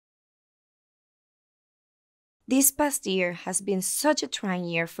This past year has been such a trying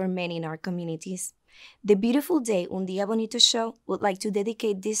year for many in our communities. The Beautiful Day Un Día Bonito show would like to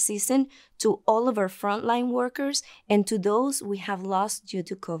dedicate this season to all of our frontline workers and to those we have lost due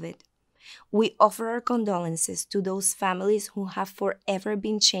to COVID. We offer our condolences to those families who have forever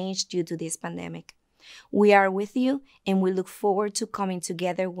been changed due to this pandemic. We are with you and we look forward to coming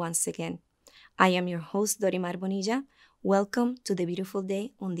together once again. I am your host, Dorimar Bonilla. Welcome to the Beautiful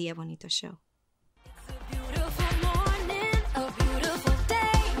Day Un Día Bonito show.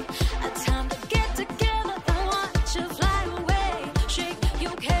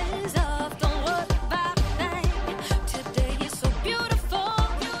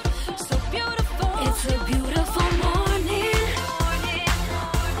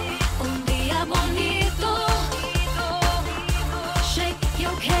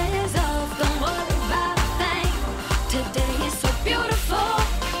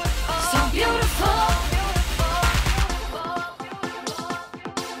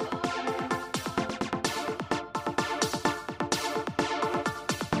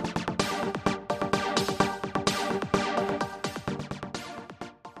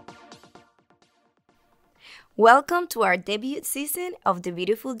 Welcome to our debut season of the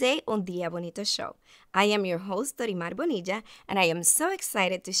Beautiful Day Un Día Bonito show. I am your host, Dorimar Bonilla, and I am so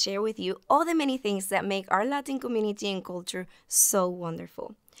excited to share with you all the many things that make our Latin community and culture so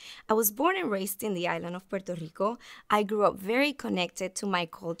wonderful. I was born and raised in the island of Puerto Rico. I grew up very connected to my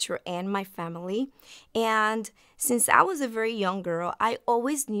culture and my family. And since I was a very young girl, I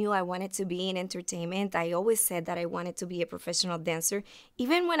always knew I wanted to be in entertainment. I always said that I wanted to be a professional dancer,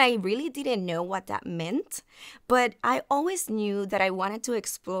 even when I really didn't know what that meant. But I always knew that I wanted to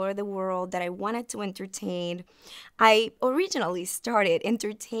explore the world, that I wanted to entertain. I originally started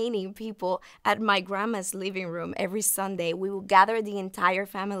entertaining people at my grandma's living room every Sunday. We would gather the entire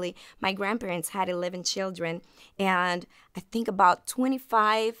family. My grandparents had 11 children, and I think about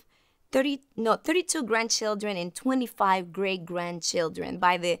 32 grandchildren and 25 great-grandchildren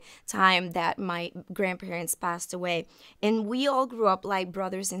by the time that my grandparents passed away. And we all grew up like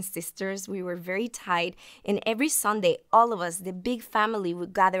brothers and sisters. We were very tight. And every Sunday, all of us, the big family,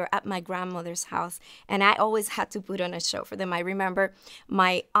 would gather at my grandmother's house. And I always had to put on a show for them. I remember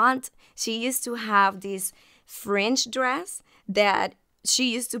my aunt, she used to have this French dress that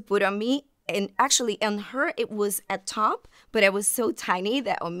she used to put on me. And actually, on her, it was a top, but it was so tiny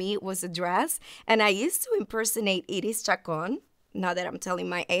that on me, it was a dress. And I used to impersonate Iris Chacon. Not that I'm telling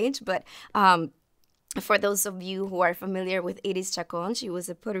my age, but for those of you who are familiar with Iris Chacon, she was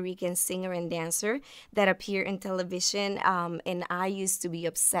a Puerto Rican singer and dancer that appeared in television, and I used to be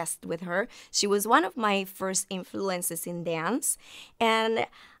obsessed with her. She was one of my first influences in dance, and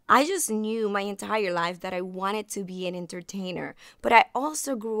I just knew my entire life that I wanted to be an entertainer, but I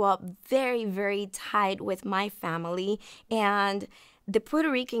also grew up very, very tight with my family, and the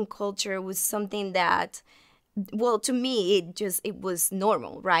Puerto Rican culture was something that, well, to me, it was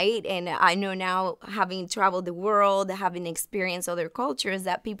normal, right? And I know now, having traveled the world, having experienced other cultures,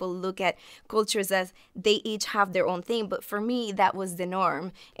 that people look at cultures as they each have their own thing, but for me, that was the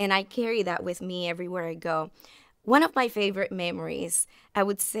norm, and I carry that with me everywhere I go. One of my favorite memories, I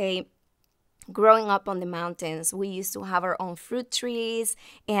would say, growing up on the mountains, we used to have our own fruit trees,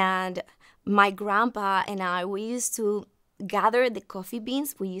 and my grandpa and I, we used to gather the coffee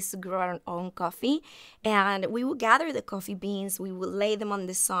beans. We used to grow our own coffee, and we would gather the coffee beans. We would lay them on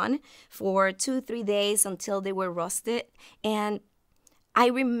the sun for 2-3 days until they were roasted, and I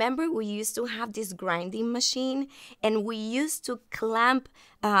remember we used to have this grinding machine, and we used to clamp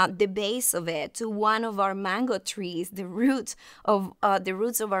the base of it to one of our mango trees, the roots of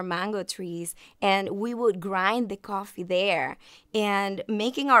our mango trees, and we would grind the coffee there. And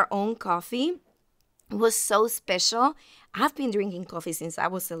making our own coffee was so special. I've been drinking coffee since I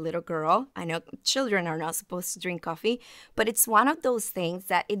was a little girl. I know children are not supposed to drink coffee, but it's one of those things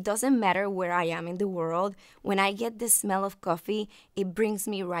that it doesn't matter where I am in the world. When I get the smell of coffee, it brings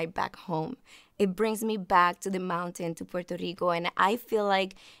me right back home. It brings me back to the mountain, to Puerto Rico, and I feel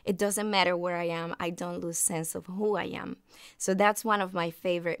like it doesn't matter where I am. I don't lose sense of who I am. So that's one of my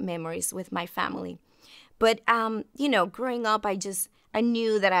favorite memories with my family. But, growing up, I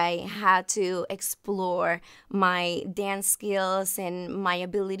knew that I had to explore my dance skills and my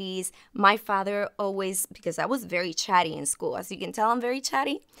abilities. My father always, because I was very chatty in school, as you can tell, I'm very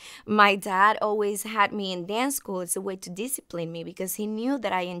chatty. My dad always had me in dance school as a way to discipline me because he knew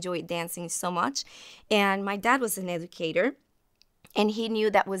that I enjoyed dancing so much. And my dad was an educator, and he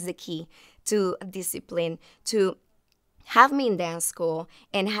knew that was the key to discipline, to have me in dance school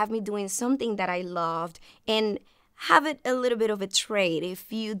and have me doing something that I loved, and have it a little bit of a trade.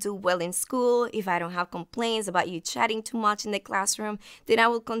 If you do well in school, if I don't have complaints about you chatting too much in the classroom, then I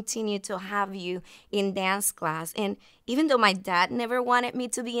will continue to have you in dance class. And even though my dad never wanted me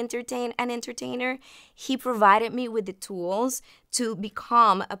to be an entertainer, he provided me with the tools to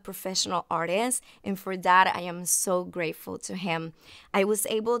become a professional artist. And for that, I am so grateful to him. I was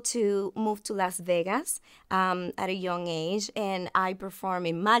able to move to Las Vegas at a young age, and I perform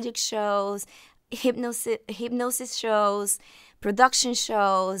in magic shows, hypnosis shows, production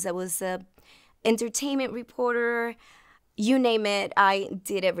shows. I was a entertainment reporter. You name it, I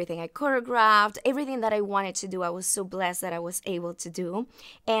did everything. I choreographed everything that I wanted to do. I was so blessed that I was able to do.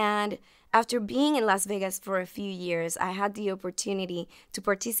 And after being in Las Vegas for a few years, I had the opportunity to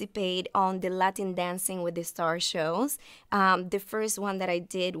participate on the Latin Dancing with the Stars shows. The first one that I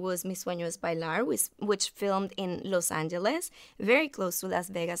did was Mi Sueño es Bailar, which filmed in Los Angeles, very close to Las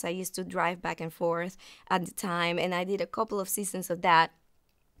Vegas. I used to drive back and forth at the time, and I did a couple of seasons of that.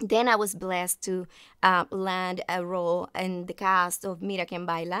 Then I was blessed to land a role in the cast of Mira Quien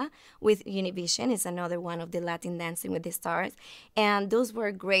Baila with Univision. It's another one of the Latin Dancing with the Stars. And those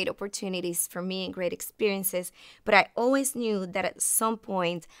were great opportunities for me and great experiences. But I always knew that at some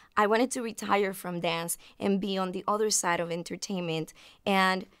point I wanted to retire from dance and be on the other side of entertainment.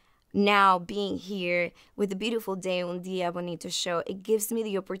 And now being here with the beautiful Day Un Dia Bonito show, it gives me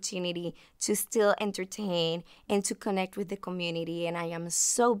the opportunity to still entertain and to connect with the community. And I am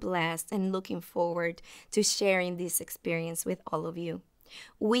so blessed and looking forward to sharing this experience with all of you.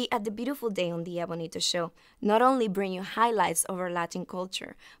 We at the beautiful Day Un Dia Bonito show not only bring you highlights of our Latin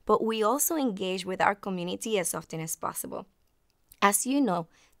culture, but we also engage with our community as often as possible. As you know,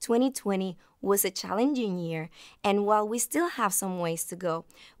 2020 was a challenging year, and while we still have some ways to go,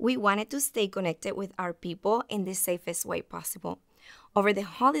 we wanted to stay connected with our people in the safest way possible. Over the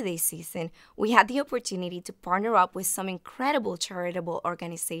holiday season, we had the opportunity to partner up with some incredible charitable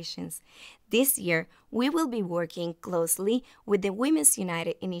organizations. This year, we will be working closely with the Women's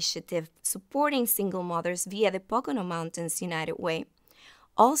United Initiative, supporting single mothers via the Pocono Mountains United Way.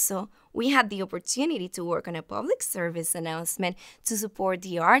 Also, we had the opportunity to work on a public service announcement to support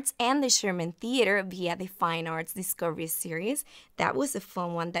the arts and the Sherman Theater via the Fine Arts Discovery Series. That was a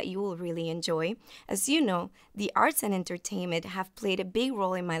fun one that you will really enjoy. As you know, the arts and entertainment have played a big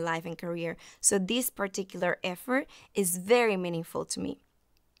role in my life and career, so this particular effort is very meaningful to me.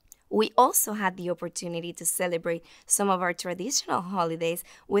 We also had the opportunity to celebrate some of our traditional holidays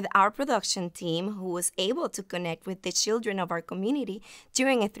with our production team, who was able to connect with the children of our community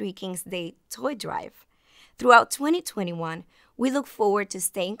during a Three Kings Day toy drive. Throughout 2021, we look forward to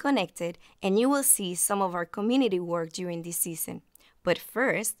staying connected, and you will see some of our community work during this season. But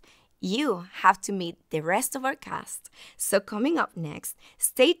first, you have to meet the rest of our cast. So coming up next,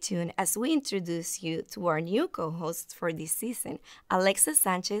 stay tuned as we introduce you to our new co-hosts for this season, Alexa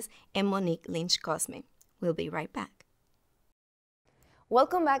Sanchez and Monique Lynch-Cosme. We'll be right back.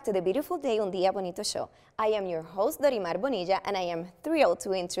 Welcome back to the beautiful Day Un Dia Bonito show. I am your host, Dorimar Bonilla, and I am thrilled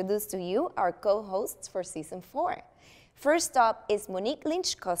to introduce to you our co-hosts for season 4. First up is Monique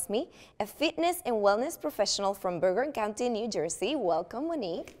Lynch-Cosme, a fitness and wellness professional from Bergen County, New Jersey. Welcome,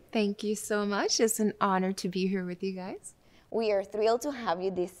 Monique. Thank you so much. It's an honor to be here with you guys. We are thrilled to have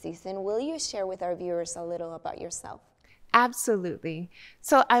you this season. Will you share with our viewers a little about yourself? Absolutely.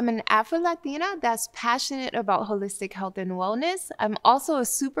 So I'm an Afro-Latina that's passionate about holistic health and wellness. I'm also a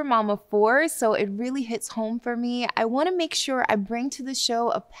super mom of 4, so it really hits home for me. I want to make sure I bring to the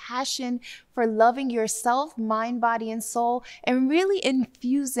show a passion for loving yourself, mind, body, and soul, and really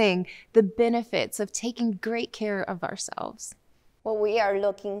infusing the benefits of taking great care of ourselves. Well, we are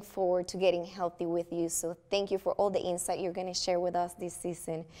looking forward to getting healthy with you, so thank you for all the insight you're going to share with us this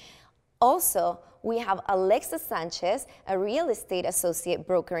season. Also, we have Alexa Sanchez, a real estate associate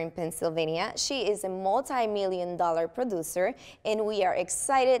broker in Pennsylvania. She is a multi-million-dollar producer, and we are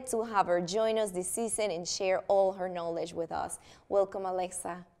excited to have her join us this season and share all her knowledge with us. Welcome,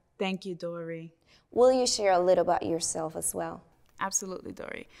 Alexa. Thank you, Dory. Will you share a little about yourself as well? Absolutely,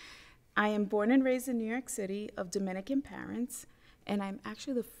 Dory. I am born and raised in New York City of Dominican parents, and I'm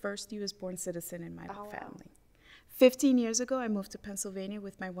actually the first U.S.-born citizen in my family. 15 years ago, I moved to Pennsylvania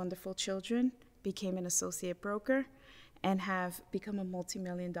with my wonderful children, became an associate broker, and have become a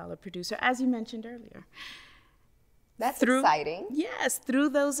multi-million-dollar producer, as you mentioned earlier. That's exciting. Yes, through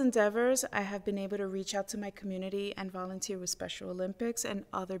those endeavors, I have been able to reach out to my community and volunteer with Special Olympics and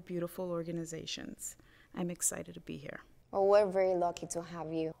other beautiful organizations. I'm excited to be here. Well, we're very lucky to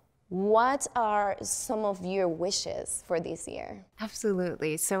have you. What are some of your wishes for this year?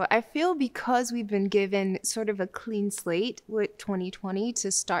 Absolutely. So I feel because we've been given sort of a clean slate with 2020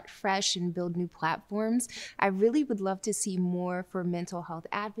 to start fresh and build new platforms, I really would love to see more for mental health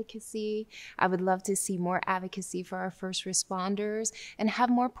advocacy. I would love to see more advocacy for our first responders and have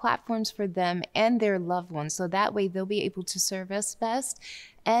more platforms for them and their loved ones. So that way they'll be able to serve us best.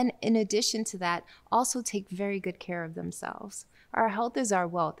 And in addition to that, also take very good care of themselves. Our health is our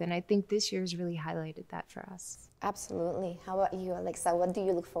wealth, and I think this year has really highlighted that for us. Absolutely. How about you, Alexa? What do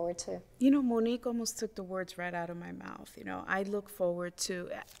you look forward to? You know, Monique almost took the words right out of my mouth. You know, I look forward to,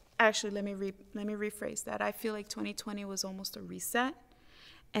 actually, let me rephrase that. I feel like 2020 was almost a reset,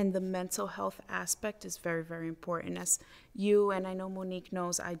 and the mental health aspect is very, very important. As you and I know Monique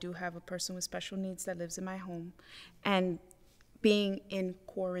knows, I do have a person with special needs that lives in my home, and being in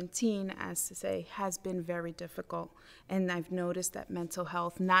quarantine, as to say, has been very difficult. And I've noticed that mental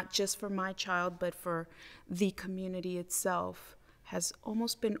health, not just for my child, but for the community itself, has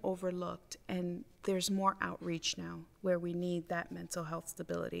almost been overlooked. And there's more outreach now where we need that mental health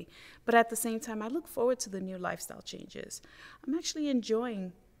stability. But at the same time, I look forward to the new lifestyle changes. I'm actually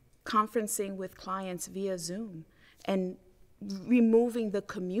enjoying conferencing with clients via Zoom and removing the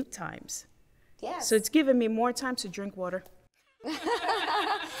commute times. Yes. So it's given me more time to drink water.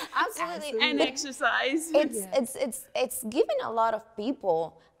 Absolutely. And exercise. It's given a lot of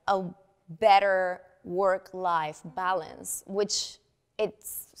people a better work-life balance, which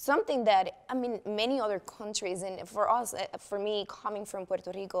it's something that, I mean, many other countries, and for us, for me, coming from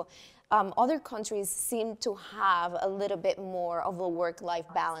Puerto Rico, other countries seem to have a little bit more of a work-life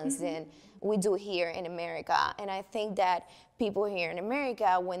balance than we do here in America. And I think that people here in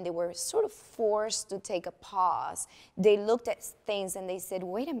America, when they were sort of forced to take a pause, they looked at things and they said,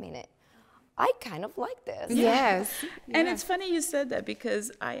 wait a minute, I kind of like this. Yes. And it's funny you said that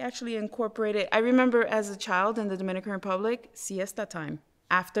because I actually incorporated, I remember as a child in the Dominican Republic, siesta time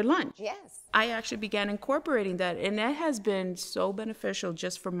after lunch. Yes. I actually began incorporating that, and that has been so beneficial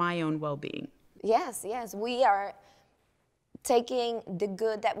just for my own well-being. Yes, yes. We are taking the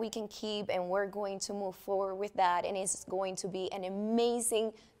good that we can keep, and we're going to move forward with that, and it's going to be an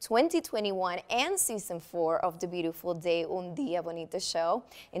amazing 2021 and season 4 of the Beautiful Day Un Día Bonito show.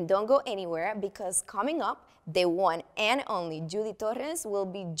 And don't go anywhere, because coming up, the one and only Judy Torres will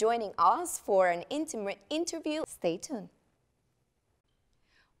be joining us for an intimate interview. Stay tuned.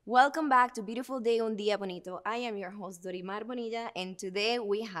 Welcome back to Beautiful Day Un Día Bonito. I am your host, Dorimar Bonilla, and today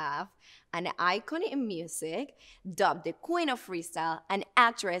we have an icon in music, dubbed the Queen of Freestyle, an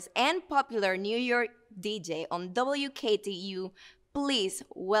actress and popular New York DJ on WKTU. Please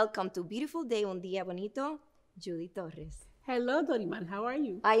welcome to Beautiful Day Un Día Bonito, Judy Torres. Hello, Dorimar. How are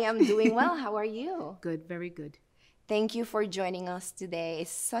you? I am doing well. How are you? Good, very good. Thank you for joining us today.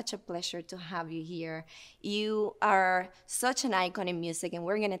 It's such a pleasure to have you here. You are such an icon in music, and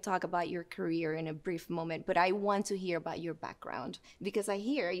we're going to talk about your career in a brief moment, but I want to hear about your background because I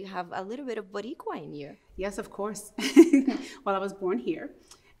hear you have a little bit of Boricua in you. Yes, of course. Well, I was born here,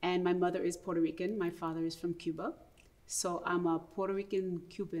 and my mother is Puerto Rican. My father is from Cuba. So I'm a Puerto Rican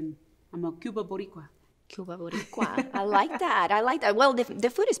Cuban. I'm a Cuba Boricua. Cuba Boricua. I like that. I like that. Well, the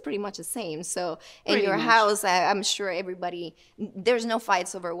food is pretty much the same. So in Pretty your much. house, I'm sure everybody, there's no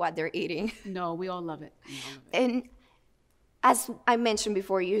fights over what they're eating. No, we all love it. We all love it. And as I mentioned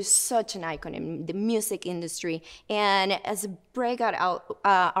before, you're such an icon in the music industry. And as a breakout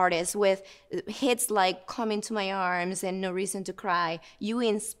artist with hits like Come Into My Arms and No Reason to Cry, you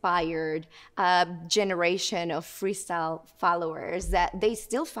inspired a generation of freestyle followers that they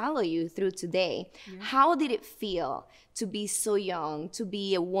still follow you through today. Yeah. How did it feel to be so young, to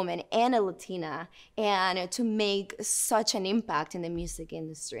be a woman and a Latina, and to make such an impact in the music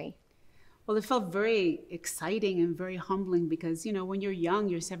industry? Well, it felt very exciting and very humbling because, you know, when you're young,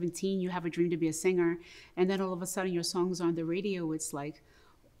 you're 17, you have a dream to be a singer, and then all of a sudden your songs are on the radio. It's like,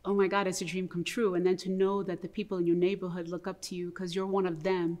 oh my God, it's a dream come true. And then to know that the people in your neighborhood look up to you because you're one of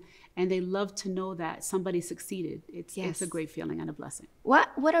them, and they love to know that somebody succeeded. It's a great feeling and a blessing. What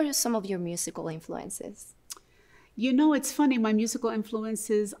are some of your musical influences? You know, it's funny. My musical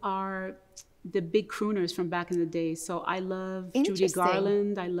influences are the big crooners from back in the day. So I love Judy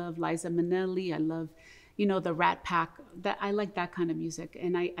Garland. I love Liza Minnelli. I love, you know, the Rat Pack. That I like that kind of music.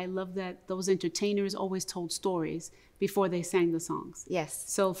 And I love that those entertainers always told stories before they sang the songs. Yes.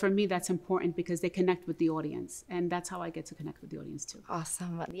 So for me, that's important because they connect with the audience. And that's how I get to connect with the audience too.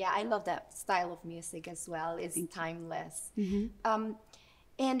 Awesome. Yeah, I love that style of music as well. It's timeless. Mm-hmm.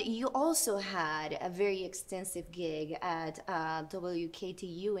 And you also had a very extensive gig at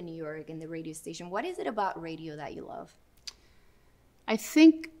WKTU in New York in the radio station. What is it about radio that you love? I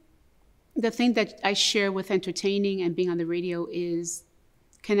think the thing that I share with entertaining and being on the radio is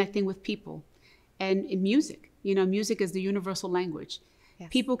connecting with people. And in music, you know, music is the universal language. Yes.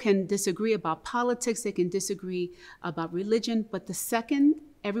 People can disagree about politics, they can disagree about religion, but the second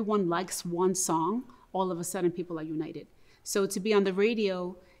everyone likes one song, all of a sudden people are united. So to be on the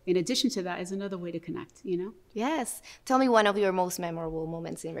radio, in addition to that, is another way to connect, you know? Yes. Tell me one of your most memorable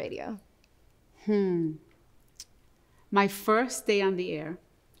moments in radio. My first day on the air,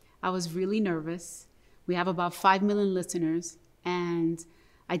 I was really nervous. We have about 5 million listeners, and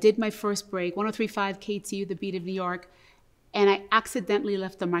I did my first break, 103.5 KTU, the beat of New York, and I accidentally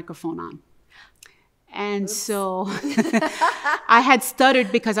left the microphone on. And so I had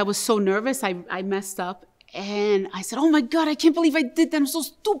stuttered because I was so nervous. I messed up. And I said, oh my God, I can't believe I did that. I'm so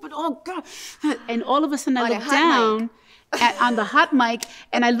stupid. Oh God. And all of a sudden I looked down on the hot mic,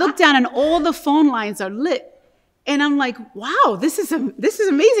 and I looked down and all the phone lines are lit. And I'm like, wow, this is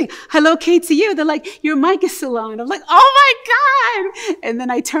amazing. Hello, KTU. They're like, your mic is still on. I'm like, oh my God. And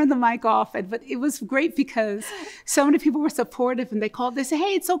then I turned the mic off. But it was great because so many people were supportive, and they called. They said,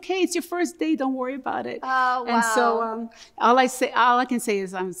 hey, it's okay. It's your first day. Don't worry about it. Oh, wow. And so all I can say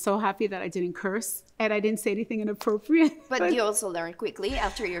is I'm so happy that I didn't curse and I didn't say anything inappropriate. But you also learned quickly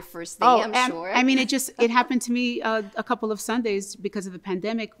after your first day, I'm sure. I mean, it happened to me a couple of Sundays because of the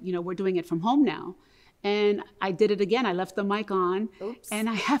pandemic. You know, we're doing it from home now. And I did it again. I left the mic on. Oops. And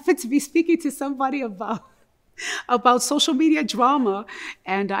I happened to be speaking to somebody about social media drama.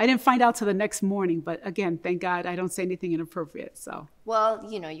 And I didn't find out till the next morning. But again, thank God I don't say anything inappropriate. So. Well,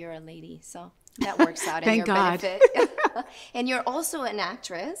 you know, you're a lady, so that works out in Thank your God. benefit. And you're also an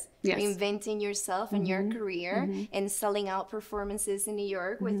actress, Yes. reinventing yourself and your career and selling out performances in New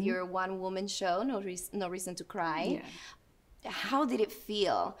York with your one-woman show, No Reason to Cry. Yeah. How did it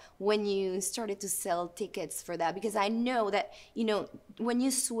feel when you started to sell tickets for that? Because I know that, you know, when you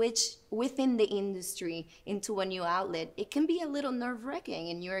switch within the industry into a new outlet, it can be a little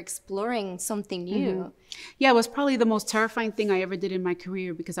nerve-wracking, and you're exploring something new. Yeah, it was probably the most terrifying thing I ever did in my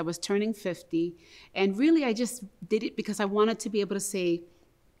career because I was turning 50. And really, I just did it because I wanted to be able to say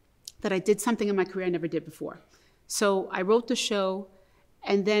that I did something in my career I never did before. So I wrote the show,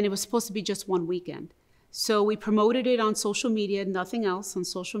 and then it was supposed to be just one weekend. So we promoted it on social media, nothing else on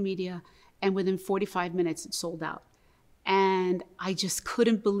social media, and within 45 minutes it sold out. And I just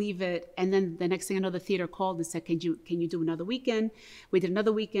couldn't believe it. And then the next thing I know, the theater called and said, can you do another weekend? We did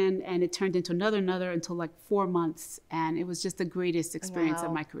another weekend, and it turned into another until like 4 months. And it was just the greatest experience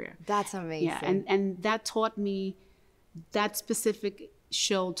of my career. That's amazing. Yeah, and that taught me, that specific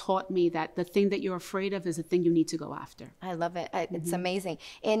show taught me that the thing that you're afraid of is the thing you need to go after. I love it. It's amazing.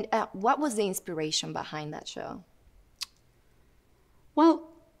 And what was the inspiration behind that show? Well,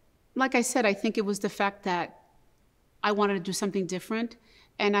 like I said, I think it was the fact that I wanted to do something different.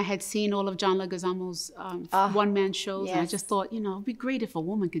 And I had seen all of John Leguizamo's one-man shows. Yes. And I just thought, you know, it'd be great if a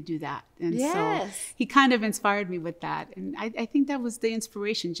woman could do that. And Yes. so he kind of inspired me with that. And I think that was the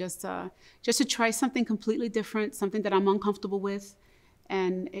inspiration, just to try something completely different, something that I'm uncomfortable with.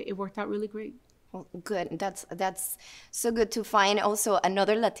 And it worked out really great. Well, good. That's so good to find also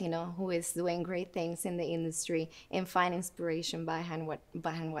another Latino who is doing great things in the industry and find inspiration behind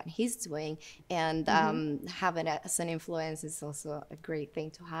what he's doing, and having it as an influence is also a great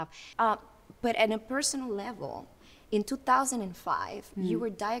thing to have. But at a personal level, in 2005, you were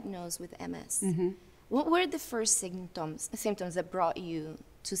diagnosed with MS. What were the first symptoms that brought you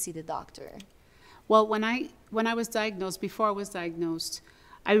to see the doctor? Well, when I was diagnosed, before I was diagnosed,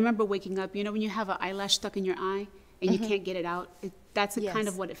 I remember waking up, you know, when you have an eyelash stuck in your eye and you can't get it out, that's kind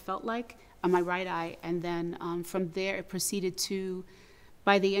of what it felt like on my right eye. And then from there, it proceeded to,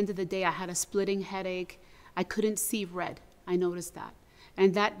 by the end of the day, I had a splitting headache. I couldn't see red. I noticed that.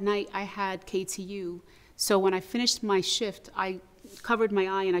 And that night, I had KTU. So when I finished my shift, I covered my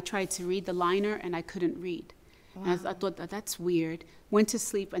eye and I tried to read the liner, and I couldn't read. Wow. And I thought, that's weird. Went to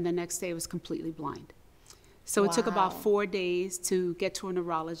sleep, and the next day I was completely blind. So it took about 4 days to get to a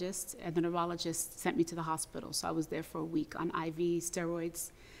neurologist, and the neurologist sent me to the hospital. So I was there for a week on IV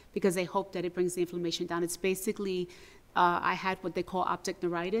steroids because they hope that it brings the inflammation down. It's basically, I had what they call optic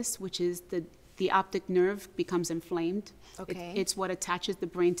neuritis, which is the optic nerve becomes inflamed. Okay. It's what attaches the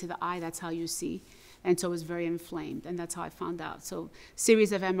brain to the eye. That's how you see. And so it was very inflamed, and that's how I found out. So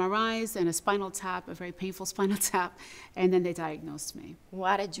series of MRIs and a spinal tap, a very painful spinal tap, and then they diagnosed me.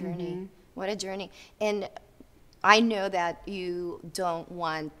 What a journey. What a journey. And I know that you don't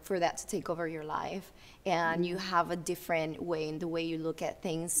want for that to take over your life, and you have a different way in the way you look at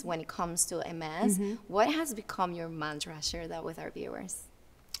things when it comes to MS. What has become your mantra? Share that with our viewers.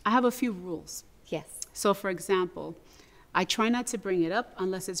 I have a few rules. Yes. So for example, I try not to bring it up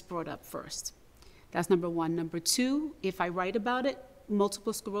unless it's brought up first. That's number one. Number two, if I write about it,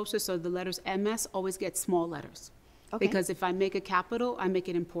 multiple sclerosis, or the letters MS, always get small letters. Okay. Because if I make a capital, I make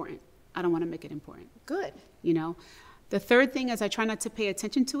it important. I don't want to make it important. Good. You know? The third thing is I try not to pay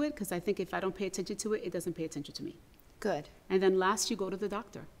attention to it, because I think if I don't pay attention to it, it doesn't pay attention to me. Good. And then last, you go to the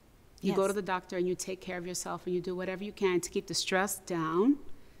doctor. You go Yes. to the doctor and you take care of yourself and you do whatever you can to keep the stress down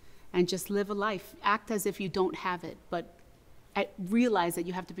and just live a life. Act as if you don't have it, but realize that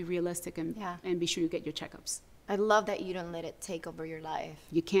you have to be realistic and, Yeah. and be sure you get your checkups. I love that you don't let it take over your life.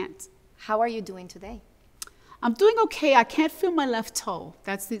 You can't. How are you doing today? I'm doing okay. I can't feel my left toe.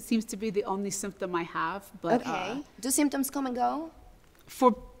 It seems to be the only symptom I have. But Okay. Do symptoms come and go?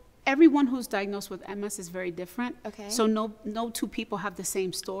 for everyone who's diagnosed with MS is very different. Okay. So no two people have the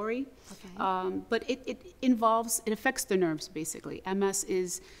same story. Okay. But it affects the nerves basically. MS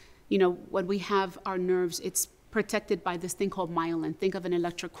is, when we have our nerves, it's protected by this thing called myelin. Think of an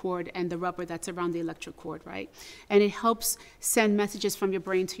electric cord and the rubber that's around the electric cord, right? And it helps send messages from your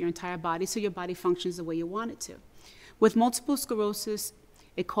brain to your entire body so your body functions the way you want it to. With multiple sclerosis,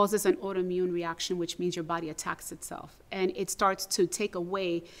 it causes an autoimmune reaction, which means your body attacks itself. And it starts to take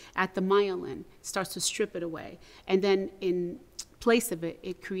away at the myelin, starts to strip it away. And then in place of it,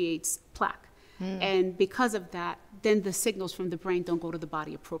 it creates plaque. And because of that, then the signals from the brain don't go to the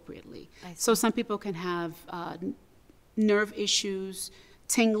body appropriately. So some people can have nerve issues,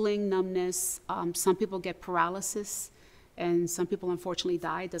 tingling, numbness. Some people get paralysis. And some people, unfortunately,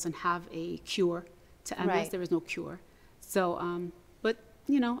 die. It doesn't have a cure to MS. Right. There is no cure. So, but,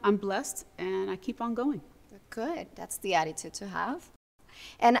 I'm blessed, and I keep on going. Good. That's the attitude to have.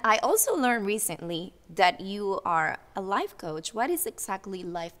 And I also learned recently that you are a life coach. What is exactly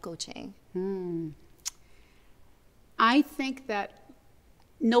life coaching? I think that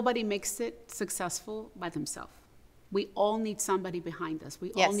nobody makes it successful by themselves. We all need somebody behind us.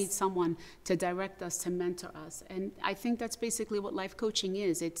 We all Yes. need someone to direct us, to mentor us. And I think that's basically what life coaching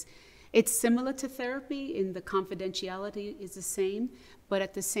is. It's similar to therapy in the confidentiality is the same, but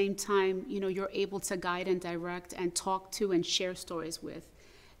at the same time, you're able to guide and direct and talk to and share stories with.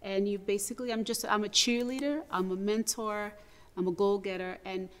 And I'm a cheerleader, I'm a mentor, I'm a goal-getter,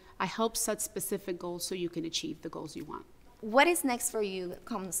 and I help set specific goals so you can achieve the goals you want. What is next for you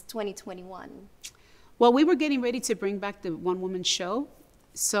comes 2021? Well, we were getting ready to bring back the one-woman show,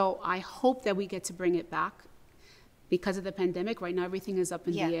 so I hope that we get to bring it back. Because of the pandemic, right now everything is up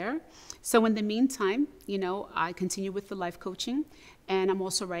in the air. So in the meantime, I continue with the life coaching, and I'm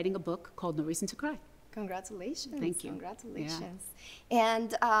also writing a book called No Reason to Cry. Congratulations. Thank you. Congratulations.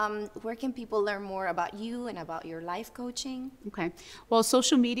 And where can people learn more about you and about your life coaching? Okay. Well,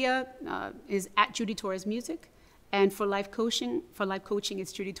 social media is at Judy Torres Music, and for life coaching,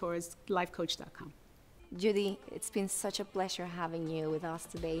 it's judytorreslifecoach.com. Judy, it's been such a pleasure having you with us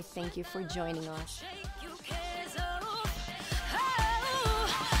today. Thank you for joining us. You can